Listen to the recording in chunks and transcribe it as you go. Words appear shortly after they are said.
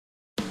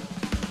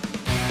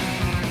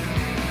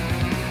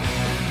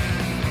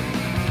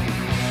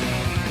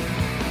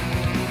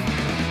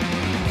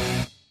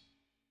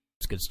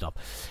good stuff.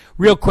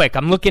 Real quick,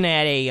 I'm looking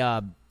at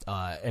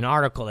an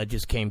article that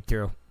just came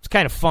through. It's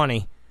kind of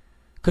funny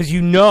because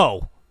you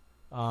know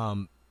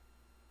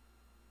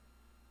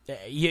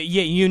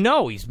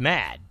he's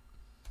mad.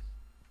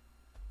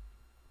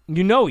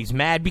 You know he's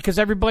mad because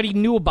everybody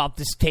knew about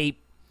this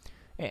tape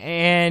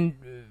and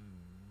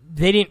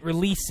they didn't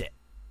release it.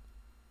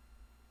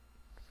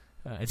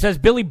 It says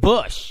Billy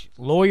Bush,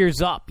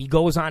 lawyers up. He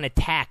goes on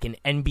attack in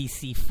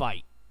NBC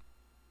fight.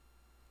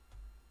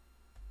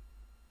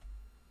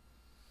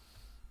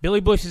 Billy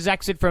Bush's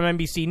exit from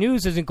NBC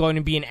News isn't going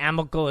to be as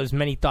amicable as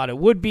many thought it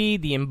would be.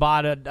 The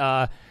embodied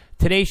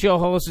Today Show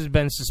host has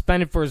been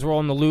suspended for his role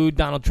in the lewd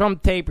Donald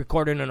Trump tape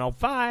recorded in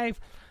 2005.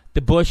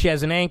 The Bush,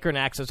 as an anchor in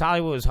Access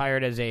Hollywood, was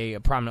hired as a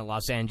prominent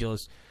Los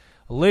Angeles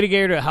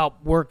litigator to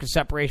help work a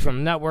separation from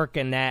the network,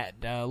 and that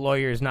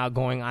lawyer is now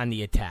going on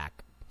the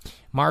attack.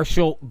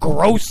 Marshall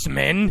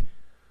Grossman,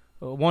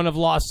 one of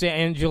Los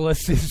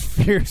Angeles'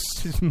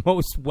 fiercest,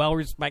 most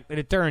well-respected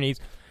attorneys,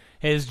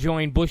 has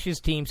joined Bush's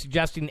team,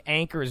 suggesting the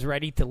anchor is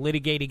ready to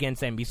litigate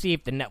against NBC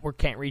if the network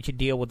can't reach a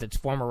deal with its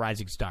former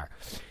rising star.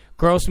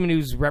 Grossman,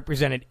 who's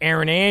represented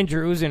Erin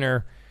Andrews in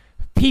her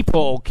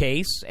Peephole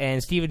case,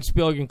 and Steven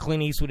Spielberg and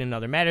Clint Eastwood in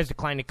other matters,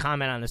 declined to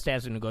comment on the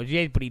status of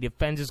negotiations, but he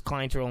defends his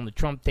client's role in the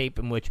Trump tape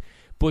in which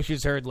Bush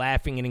is heard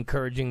laughing and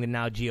encouraging the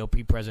now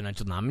GOP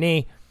presidential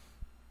nominee.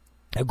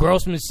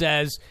 Grossman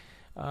says,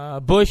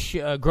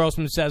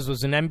 Grossman says,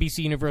 was an NBC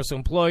Universal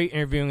employee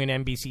interviewing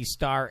an NBC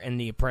star and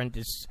The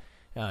Apprentice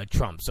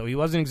Trump. So he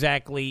wasn't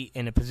exactly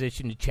in a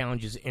position to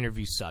challenge his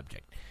interview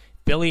subject.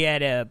 Billy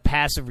had a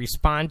passive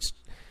response,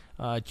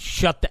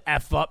 shut the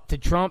F up to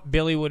Trump.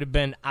 Billy would have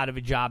been out of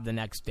a job the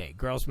next day.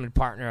 Grossman,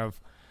 partner of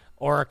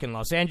Orrick in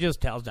Los Angeles,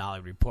 tells the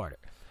Hollywood Reporter.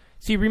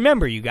 See,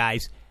 remember, you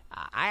guys,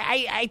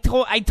 I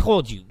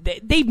told you,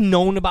 they've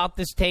known about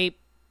this tape.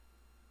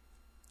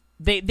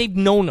 They've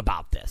known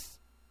about this.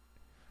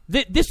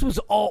 This was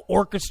all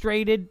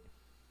orchestrated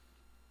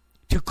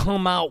to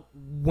come out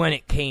when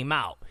it came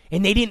out.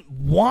 And they didn't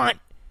want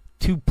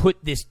to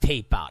put this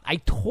tape out. I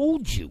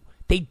told you.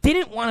 They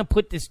didn't want to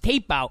put this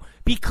tape out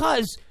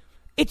because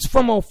it's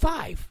from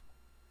 2005.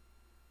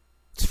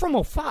 It's from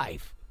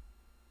 2005.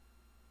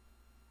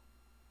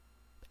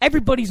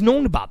 Everybody's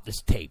known about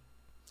this tape.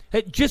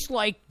 Just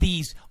like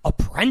these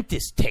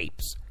Apprentice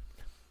tapes.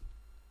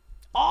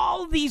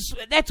 All these,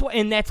 that's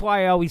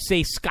why I always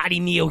say Scotty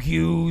Neal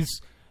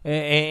Hughes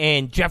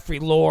and Jeffrey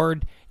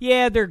Lord.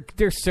 Yeah, they're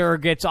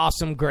surrogates,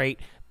 awesome, great,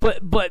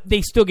 but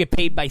they still get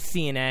paid by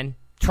CNN.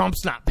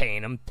 Trump's not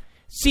paying them.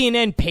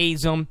 CNN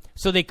pays them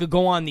so they could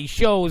go on these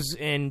shows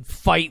and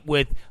fight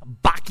with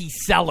Baki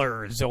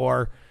Sellers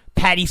or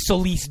Patty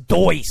Solis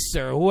Doyce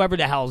or whoever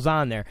the hell's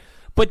on there.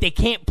 But they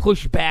can't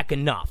push back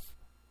enough.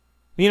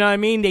 You know what I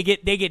mean? They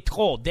get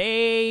told,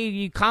 "Hey,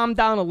 you calm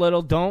down a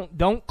little.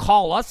 Don't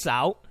call us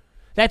out."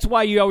 That's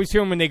why you always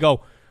hear them when they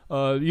go,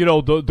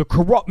 the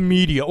corrupt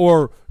media,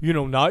 or,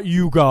 not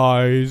you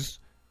guys.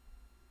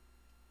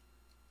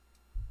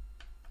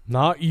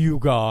 Not you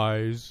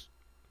guys.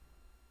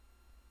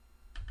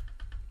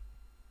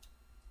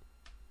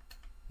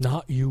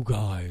 Not you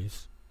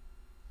guys.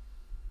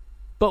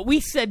 But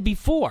we said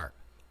before,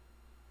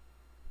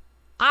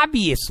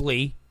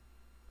 obviously,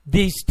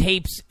 these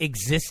tapes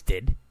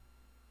existed.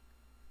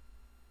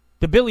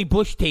 The Billy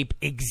Bush tape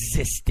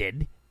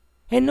existed,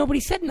 and nobody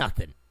said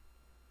nothing.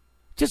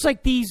 Just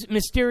like these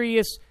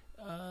mysterious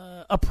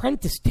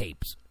Apprentice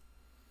tapes.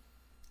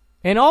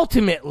 And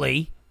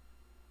ultimately,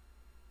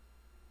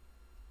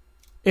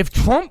 if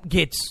Trump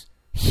gets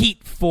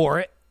heat for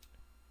it,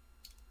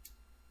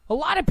 a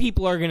lot of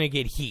people are going to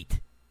get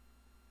heat.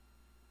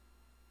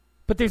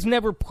 But there's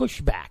never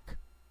pushback.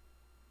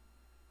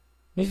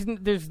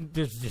 There's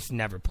just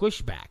never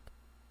pushback.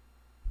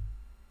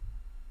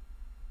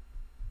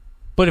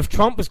 But if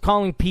Trump was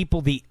calling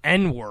people the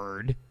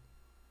N-word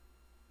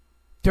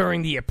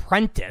during The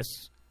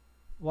Apprentice,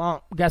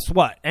 well, guess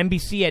what?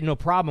 NBC had no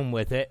problem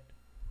with it.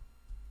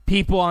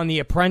 People on The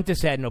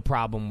Apprentice had no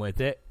problem with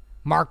it.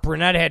 Mark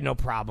Burnett had no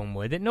problem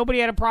with it. Nobody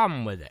had a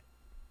problem with it.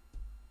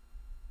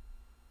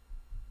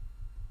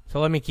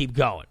 So let me keep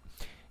going.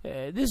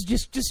 This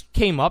just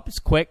came up. It's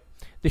quick.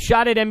 The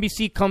shot at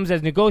NBC comes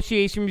as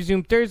negotiations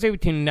resumed Thursday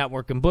between the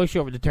network and Bush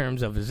over the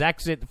terms of his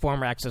exit. The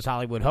former Access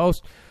Hollywood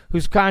host,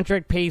 whose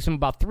contract pays him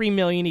about $3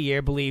 million a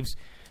year, believes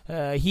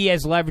he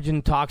has leverage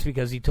in talks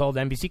because he told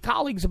NBC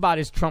colleagues about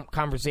his Trump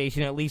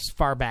conversation at least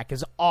far back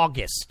as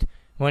August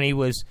when he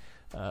was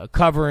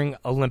covering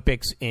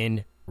Olympics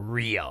in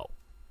Rio.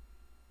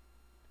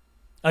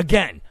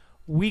 Again,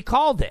 we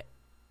called it.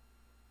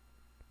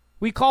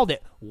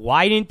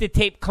 Why didn't the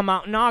tape come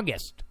out in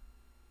August?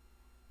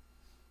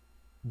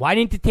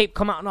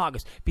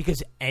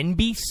 Because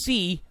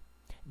NBC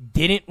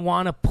didn't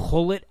want to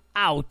pull it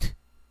out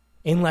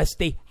unless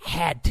they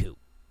had to.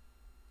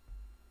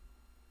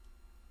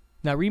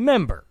 Now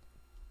remember,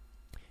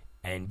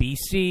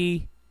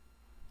 NBC,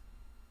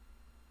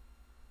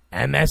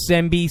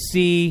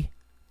 MSNBC,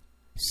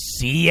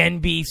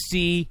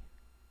 CNBC,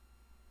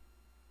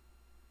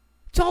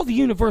 it's all the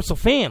Universal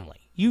family.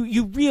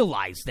 You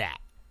realize that.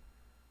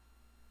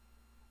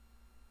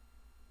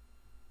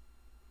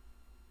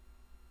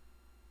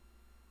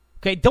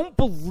 Okay, don't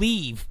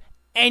believe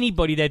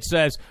anybody that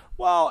says,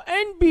 well,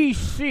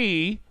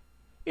 NBC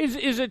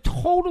is a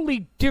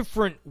totally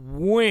different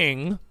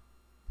wing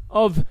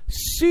of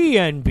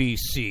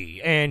CNBC,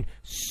 and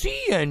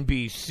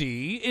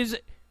CNBC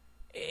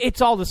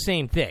it's all the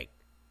same thing.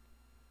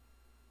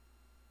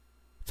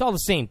 It's all the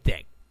same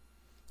thing.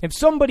 If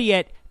somebody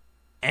at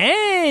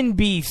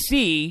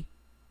NBC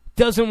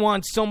doesn't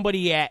want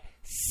somebody at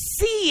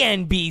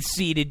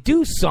CNBC to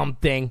do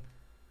something,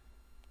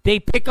 they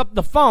pick up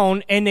the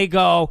phone and they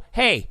go,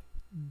 hey,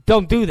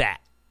 don't do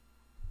that.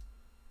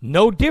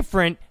 No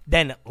different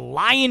than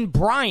Lion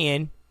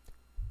Brian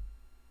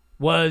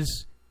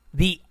was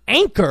the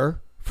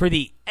anchor for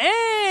the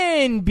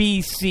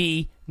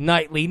NBC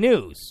nightly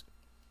news.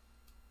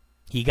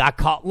 He got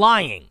caught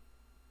lying.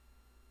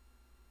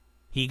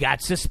 He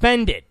got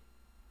suspended.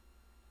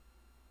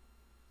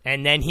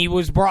 And then he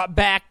was brought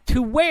back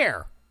to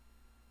where?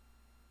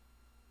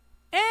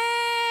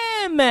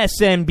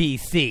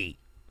 MSNBC.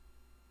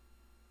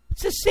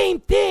 It's the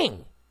same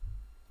thing.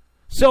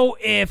 So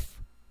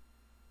if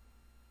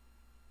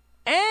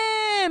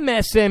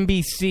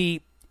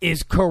MSNBC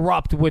is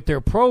corrupt with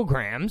their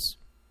programs,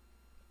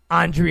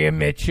 Andrea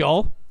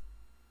Mitchell,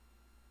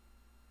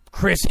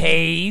 Chris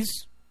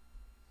Hayes,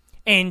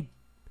 and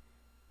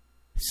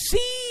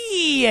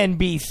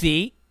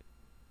CNBC,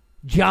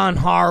 John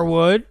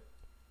Harwood,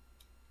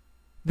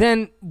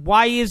 then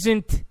why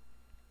isn't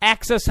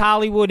Access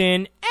Hollywood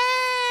and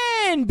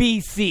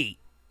NBC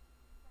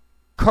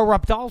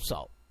corrupt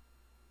also?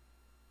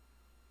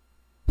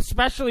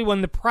 Especially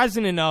when the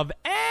president of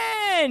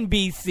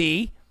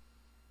NBC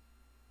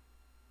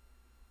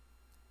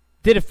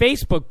did a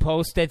Facebook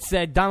post that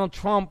said Donald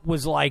Trump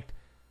was like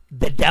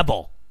the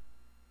devil.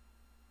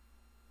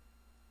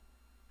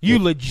 You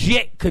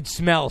legit could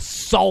smell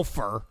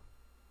sulfur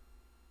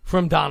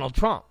from Donald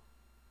Trump.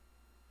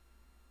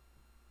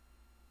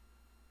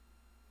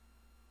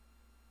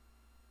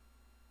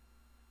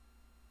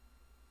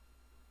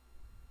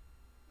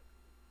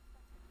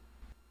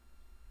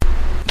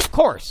 Of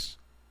course.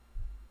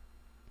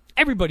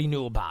 Everybody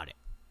knew about it.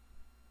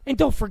 And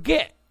don't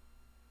forget,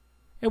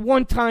 at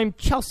one time,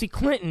 Chelsea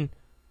Clinton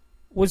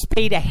was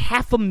paid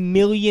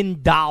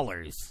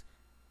 $500,000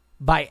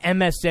 by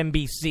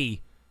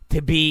MSNBC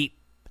to be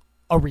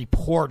a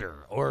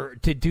reporter or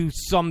to do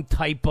some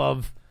type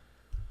of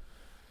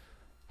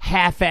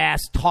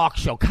half-ass talk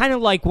show. Kind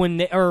of like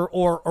when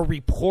or a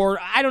report.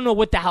 I don't know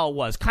what the hell it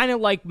was. Kind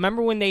of like,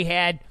 remember when they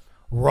had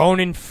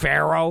Ronan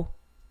Farrow?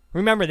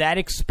 Remember that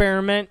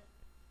experiment?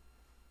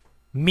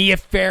 Mia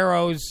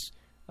Farrow's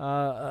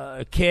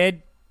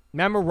kid.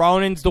 Remember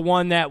Ronan's the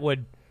one that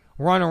would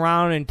run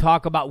around and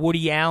talk about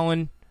Woody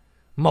Allen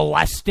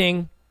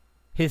molesting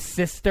his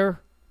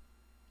sister?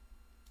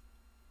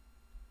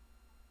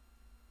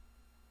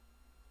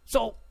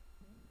 So,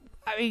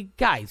 I mean,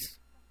 guys,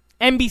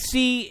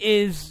 NBC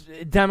is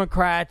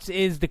Democrats,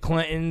 is the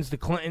Clintons,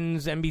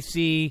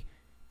 NBC,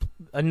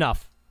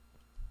 enough.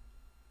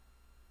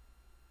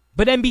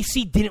 But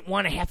NBC didn't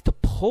want to have to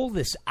pull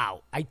this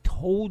out. I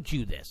told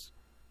you this.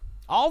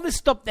 All this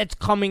stuff that's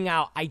coming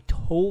out, I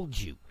told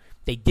you.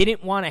 They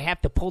didn't want to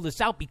have to pull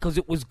this out because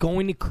it was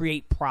going to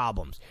create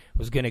problems. It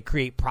was going to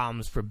create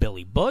problems for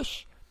Billy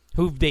Bush,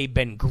 who they've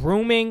been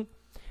grooming.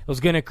 It was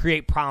going to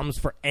create problems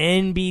for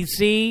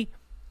NBC.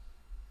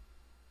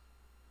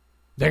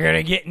 They're going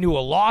to get into a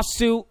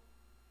lawsuit.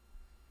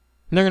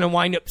 And they're going to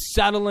wind up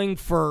settling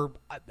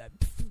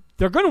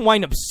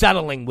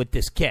with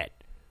this kid.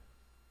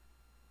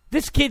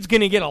 This kid's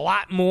going to get a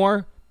lot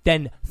more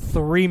than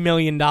 $3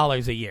 million a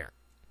year.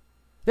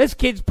 This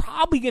kid's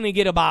probably going to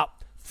get about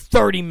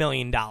 $30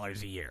 million a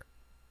year.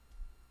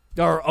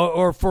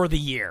 Or for the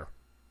year.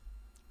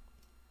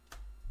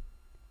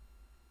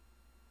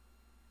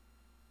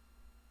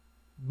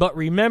 But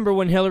remember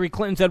when Hillary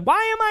Clinton said,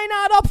 why am I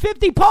not up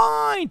 50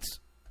 points?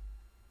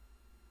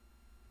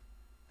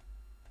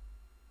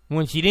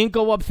 When she didn't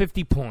go up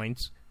 50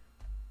 points.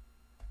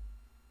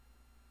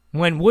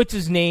 When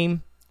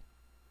what's-his-name,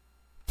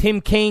 Tim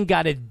Kaine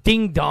got a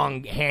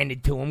ding-dong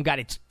handed to him, got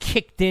it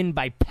kicked in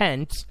by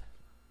Pence,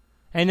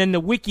 and then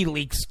the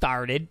WikiLeaks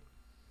started.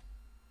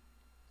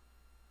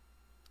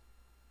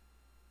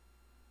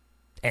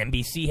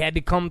 NBC had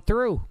to come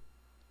through.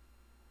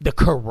 The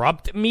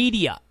corrupt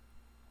media,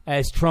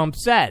 as Trump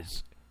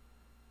says.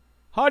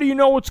 How do you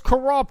know it's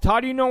corrupt? How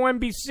do you know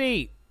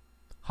NBC?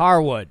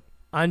 Harwood,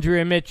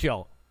 Andrea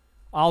Mitchell,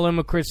 all in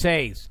with Chris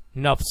Hayes.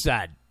 Enough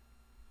said.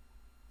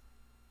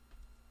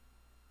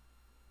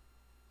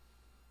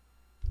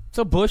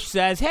 So Bush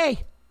says,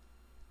 hey,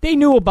 they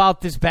knew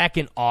about this back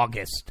in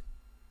August.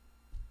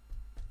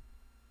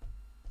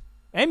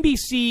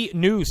 NBC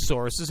news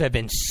sources have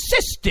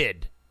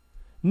insisted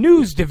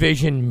News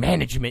Division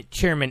Management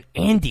Chairman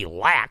Andy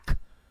Lack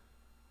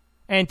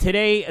and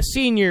today a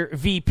senior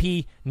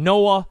VP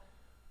Noah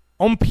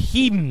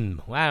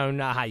Ompim, I don't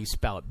know how you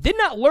spell it, did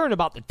not learn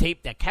about the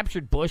tape that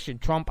captured Bush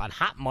and Trump on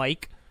hot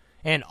mic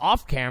and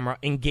off camera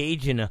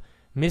engage in a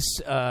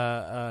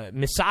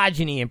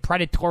misogyny and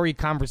predatory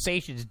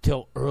conversations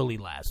until early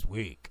last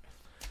week.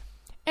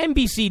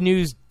 NBC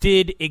News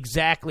did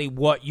exactly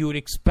what you would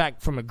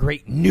expect from a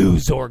great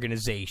news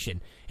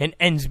organization. An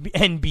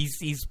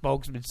NBC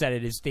spokesman said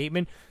in his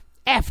statement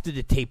after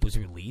the tape was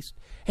released,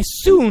 "As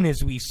soon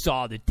as we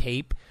saw the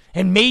tape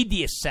and made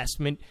the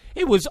assessment,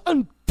 it was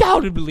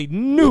undoubtedly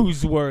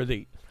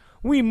newsworthy.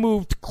 We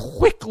moved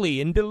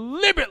quickly and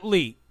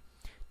deliberately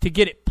to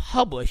get it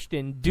published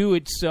and do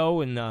it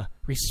so in a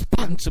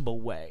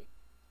responsible way."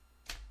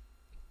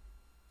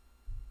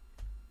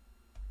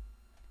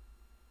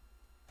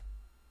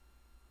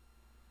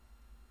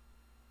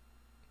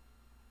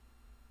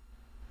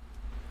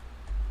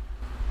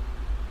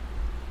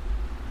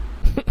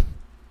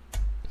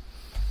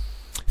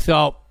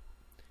 So,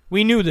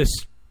 we knew this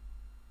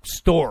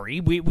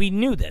story. We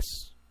knew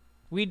this.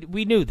 We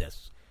knew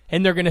this.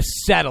 And they're going to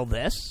settle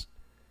this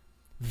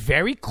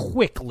very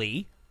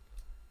quickly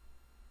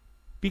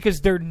because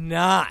they're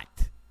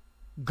not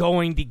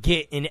going to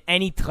get in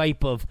any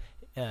type of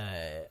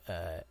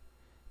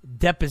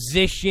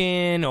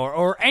deposition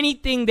or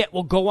anything that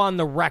will go on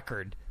the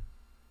record.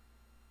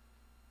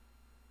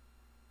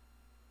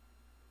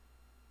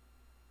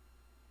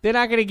 They're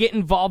not going to get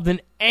involved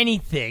in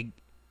anything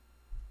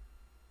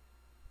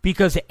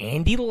because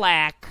Andy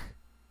Lack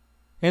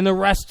and the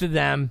rest of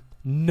them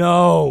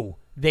know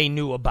they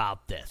knew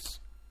about this.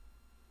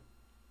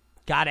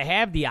 Got to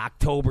have the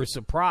October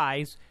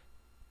surprise.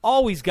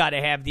 Always got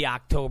to have the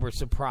October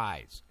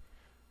surprise.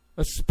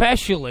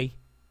 Especially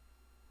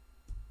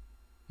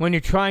when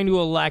you're trying to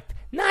elect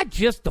not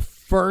just the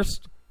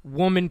first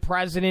woman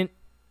president,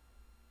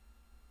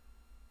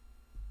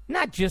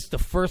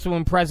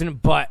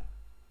 but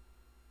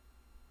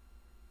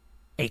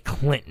a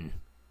Clinton.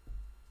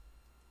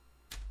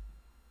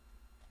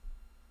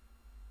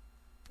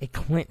 A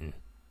Clinton.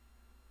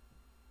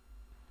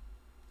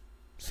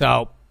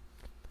 So,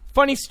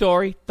 funny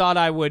story. Thought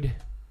I would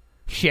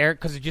share it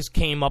because it just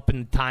came up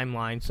in the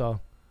timeline,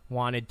 so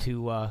wanted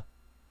to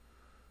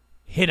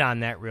hit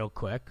on that real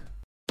quick.